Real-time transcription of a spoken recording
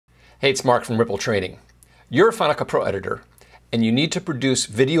Hey, it's Mark from Ripple Training. You're a Final Cut Pro editor, and you need to produce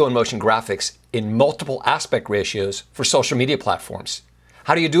video and motion graphics in multiple aspect ratios for social media platforms.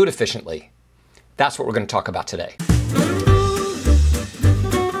 How do you do it efficiently? That's what we're going to talk about today.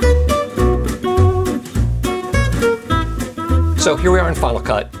 So here we are in Final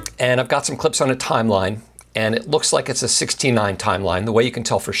Cut, and I've got some clips on a timeline, and it looks like it's a 16:9 timeline. The way you can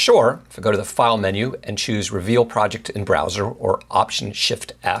tell for sure, if I go to the File menu and choose Reveal Project in Browser, or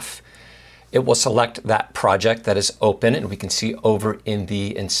Option-Shift-F, it will select that project that is open, and we can see over in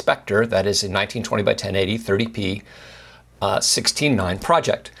the inspector that is a 1920 by 1080 30p 16:9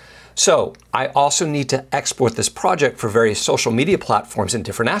 project. So I also need to export this project for various social media platforms in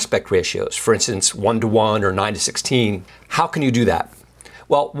different aspect ratios, for instance 1:1 or 9:16. How can you do that?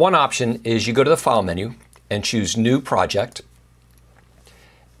 Well, one option is you go to the File menu and choose New Project,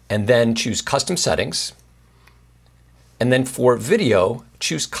 and then choose Custom Settings, and then for video,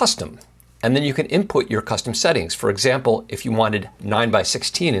 choose Custom. And then you can input your custom settings. For example, if you wanted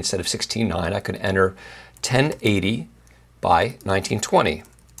 9:16 instead of 16:9, I could enter 1080 by 1920.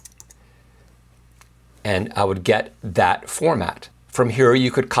 And I would get that format. From here,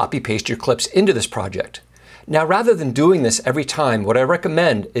 you could copy paste your clips into this project. Now, rather than doing this every time, what I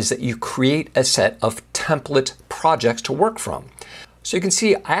recommend is that you create a set of template projects to work from. So you can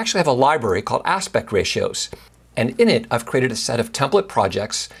see I actually have a library called Aspect Ratios. And in it, I've created a set of template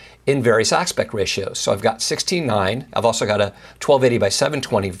projects in various aspect ratios. So I've got 16:9. I've also got a 1280 by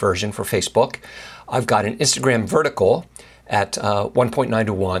 720 version for Facebook. I've got an Instagram vertical at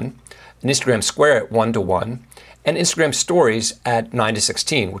 1.9:1, an Instagram square at 1:1, and Instagram stories at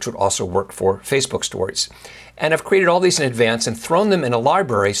 9:16, which would also work for Facebook stories. And I've created all these in advance and thrown them in a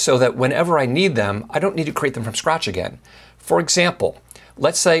library so that whenever I need them, I don't need to create them from scratch again. For example,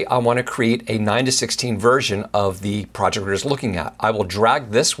 let's say I want to create a 9:16 version of the project we're just looking at. I will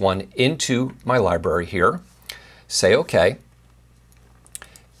drag this one into my library here, say OK,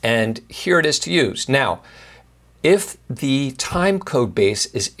 and here it is to use. Now, if the timecode base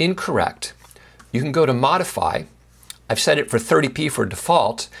is incorrect, you can go to Modify. I've set it for 30p for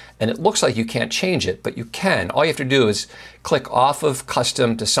default, and it looks like you can't change it, but you can. All you have to do is click off of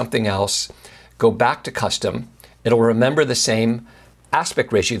Custom to something else, go back to Custom. It'll remember the same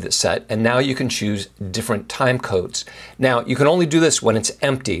aspect ratio that's set, and now you can choose different time codes. Now, you can only do this when it's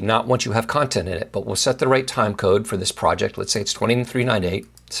empty, not once you have content in it, but we'll set the right time code for this project. Let's say it's 2398,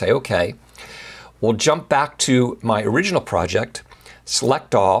 say OK. We'll jump back to my original project,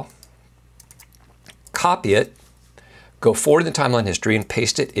 select all, copy it, go forward in the timeline history and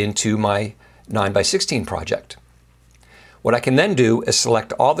paste it into my 9:16 project. What I can then do is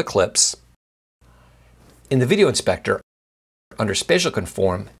select all the clips. In the video inspector, under Spatial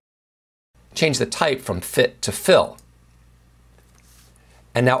Conform, change the type from Fit to Fill.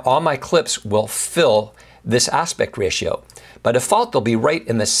 And now all my clips will fill this aspect ratio. By default, they'll be right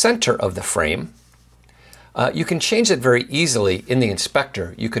in the center of the frame. You can change it very easily in the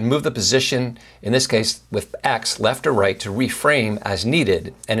inspector. You can move the position, in this case with X, left or right, to reframe as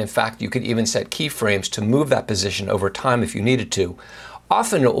needed. And in fact, you could even set keyframes to move that position over time if you needed to.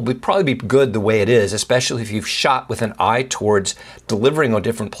 Often it will probably be good the way it is, especially if you've shot with an eye towards delivering on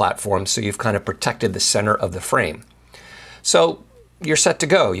different platforms, so you've kind of protected the center of the frame. So you're set to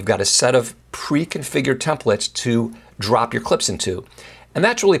go. You've got a set of pre-configured templates to drop your clips into. And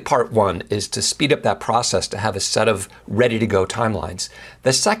that's really part one, is to speed up that process to have a set of ready-to-go timelines.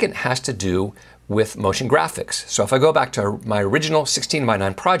 The second has to do with motion graphics. So if I go back to my original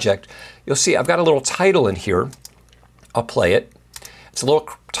 16:9 project, you'll see I've got a little title in here. I'll play it. It's a little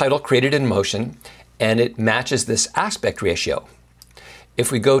title created in motion, and it matches this aspect ratio.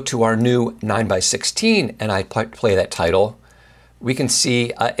 If we go to our new 9:16 and I play that title, we can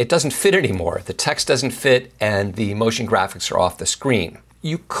see it doesn't fit anymore. The text doesn't fit, and the motion graphics are off the screen.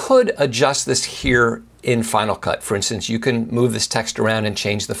 You could adjust this here in Final Cut. For instance, you can move this text around and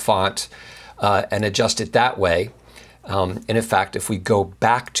change the font and adjust it that way. And in fact, if we go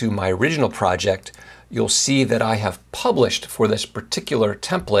back to my original project, you'll see that I have published for this particular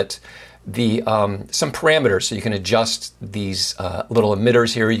template some parameters. So you can adjust these little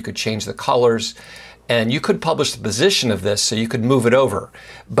emitters here. You could change the colors, and you could publish the position of this so you could move it over.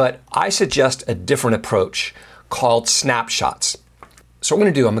 But I suggest a different approach called Snapshots. So what I'm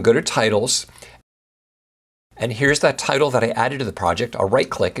going to do, I'm going to go to Titles, and here's that title that I added to the project. I'll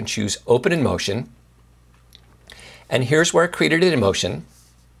right-click and choose Open in Motion. And here's where I created it in motion.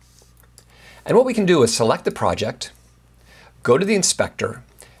 And what we can do is select the project, go to the inspector,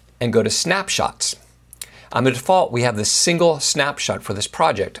 and go to Snapshots. On the default, we have this single snapshot for this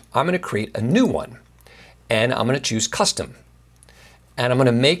project. I'm going to create a new one, and I'm going to choose Custom. And I'm going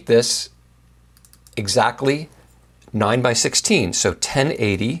to make this exactly 9 by 16, so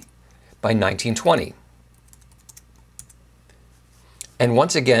 1080 by 1920. And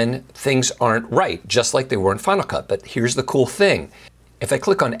once again, things aren't right, just like they were in Final Cut. But here's the cool thing. If I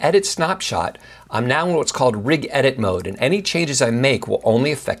click on Edit Snapshot, I'm now in what's called Rig Edit mode, and any changes I make will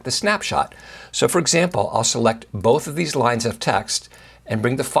only affect the snapshot. So for example, I'll select both of these lines of text and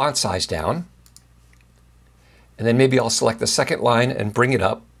bring the font size down. And then maybe I'll select the second line and bring it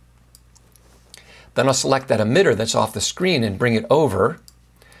up. Then I'll select that emitter that's off the screen and bring it over.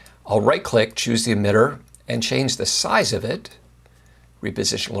 I'll right-click, choose the emitter, and change the size of it.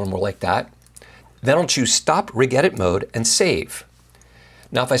 Reposition a little more like that. Then I'll choose Stop Rig Edit Mode and save.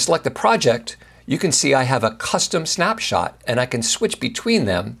 Now if I select the project, you can see I have a custom snapshot and I can switch between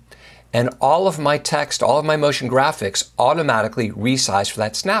them, and all of my text, all of my motion graphics automatically resize for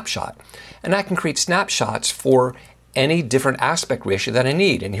that snapshot. And I can create snapshots for any different aspect ratio that I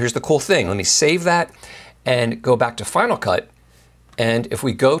need. And here's the cool thing. Let me save that and go back to Final Cut. And if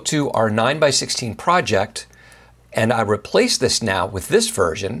we go to our 9 by 16 project and I replace this now with this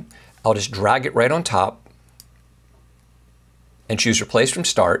version, I'll just drag it right on top and choose Replace from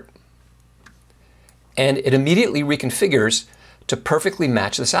Start. And it immediately reconfigures to perfectly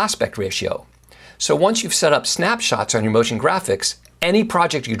match this aspect ratio. So once you've set up snapshots on your motion graphics, any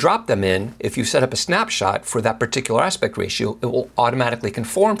project you drop them in, if you set up a snapshot for that particular aspect ratio, it will automatically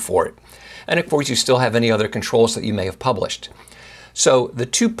conform for it. And of course, you still have any other controls that you may have published. So the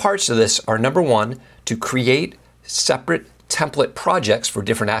two parts of this are, number one, to create separate template projects for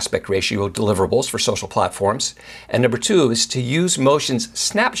different aspect ratio deliverables for social platforms. And number two is to use Motion's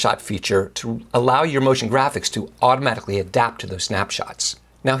snapshot feature to allow your motion graphics to automatically adapt to those snapshots.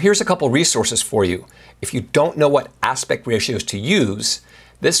 Now here's a couple resources for you. If you don't know what aspect ratios to use,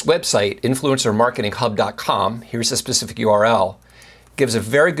 this website, influencermarketinghub.com, here's a specific URL, gives a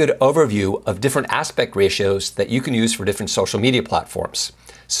very good overview of different aspect ratios that you can use for different social media platforms.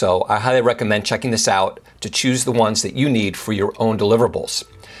 So I highly recommend checking this out to choose the ones that you need for your own deliverables.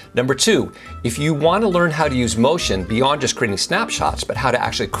 Number two, if you want to learn how to use Motion beyond just creating snapshots, but how to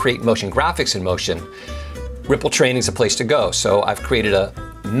actually create motion graphics in Motion, Ripple Training is a place to go. So I've created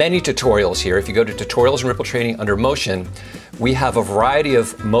many tutorials here. If you go to Tutorials and Ripple Training under Motion, we have a variety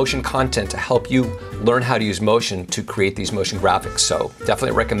of motion content to help you learn how to use Motion to create these motion graphics. So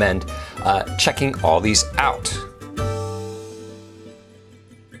definitely recommend checking all these out.